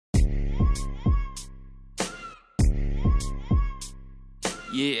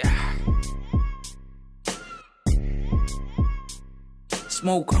Yeah.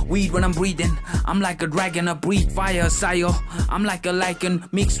 Smoke weed when I'm breathing. I'm like a dragon, I breathe fire, sire. I'm like a lycan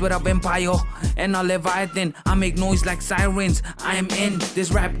mixed with a vampire and a levaithan. I make noise like sirens. I am in this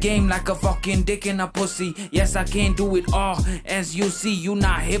rap game like a fucking dick in a pussy. Yes, I can't do it all. As you see, you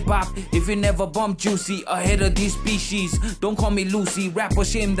not hip hop if you never bump juicy. Ahead of these species, don't call me Lucy. Rappers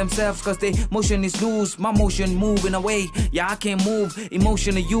shame themselves cause they motion is loose. My motion moving away. Yeah, I can't move.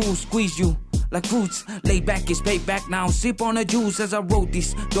 Emotion of you squeeze you like fruits. Lay back is payback now. Sip on the juice as I wrote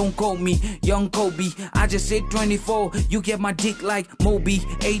this. Don't quote me, young Kobe. I just hit 24. You get my dick like Moby.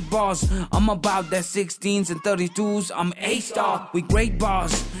 8 bars. I'm about that 16s and 32s. I'm A-star with great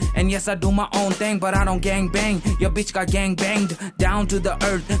bars. And yes, I do my own thing, but I don't gang bang. Your bitch got gang banged down to the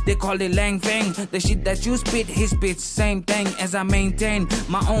earth. They call it lang fang. The shit that you spit, he spits. Same thing as I maintain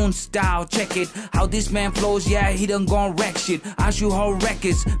my own style. Check it, how this man flows. Yeah, he done gone wreck shit. I shoot whole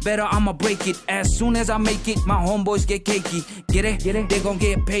records. Better I'ma break it. As soon as I make it, my homeboys get cakey. Get it? Get it? They gon'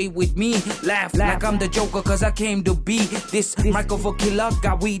 get paid with me. Laugh like I'm the Joker, cause I came to be this microphone killer.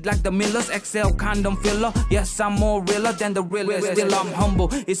 Got weed like the Millers, XL condom filler. Yes, I'm more realer than the realest. Still I'm humble,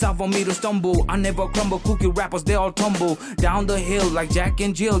 it's hard for me to stumble. I never crumble, cookie rappers, they all tumble down the hill like Jack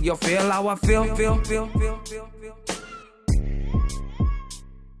and Jill. You feel how I feel?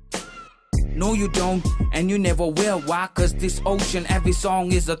 No, you don't, and you never will. Why? Cause this ocean, every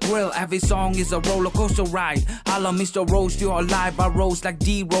song is a thrill. Every song is a roller coaster ride. Holla, Mr. Rose, you're alive. I rose like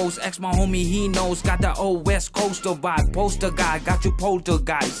D-Rose. Ex my homie, he knows. Got the old West Coastal vibe. Poster guy, got you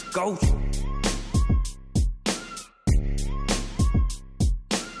poltergeist. Ghost.